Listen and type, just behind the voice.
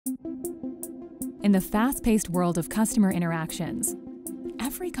In the fast-paced world of customer interactions,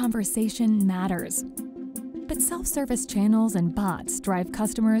 every conversation matters. But self-service channels and bots drive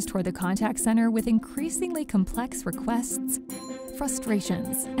customers toward the contact center with increasingly complex requests,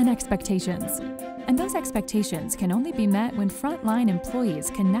 frustrations, and expectations. And those expectations can only be met when frontline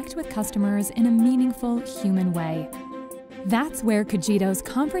employees connect with customers in a meaningful, human way. That's where Cogito's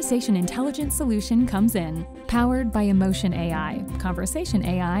conversation intelligence solution comes in. Powered by emotion AI, conversation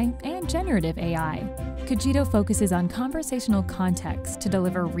AI, and generative AI, Cogito focuses on conversational context to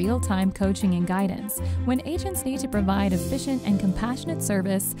deliver real-time coaching and guidance when agents need to provide efficient and compassionate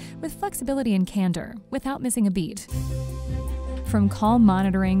service with flexibility and candor without missing a beat. From call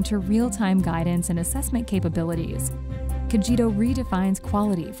monitoring to real-time guidance and assessment capabilities, Cogito redefines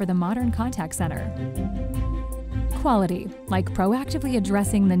quality for the modern contact center. Quality, like proactively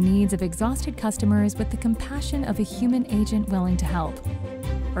addressing the needs of exhausted customers with the compassion of a human agent willing to help.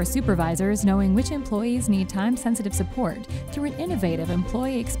 Or supervisors knowing which employees need time-sensitive support through an innovative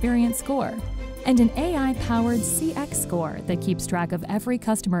employee experience score. And an AI-powered CX score that keeps track of every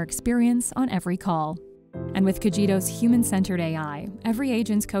customer experience on every call. And with Cogito's human-centered AI, every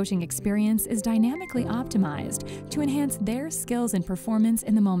agent's coaching experience is dynamically optimized to enhance their skills and performance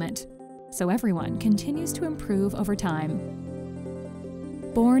in the moment, so everyone continues to improve over time.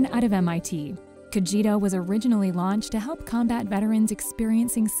 Born out of MIT, Cogito was originally launched to help combat veterans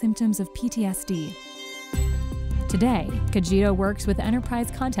experiencing symptoms of PTSD. Today, Cogito works with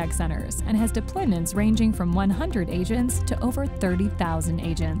enterprise contact centers and has deployments ranging from 100 agents to over 30,000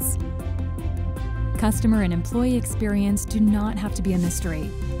 agents. Customer and employee experience do not have to be a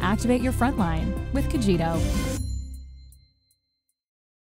mystery. Activate your frontline with Cogito.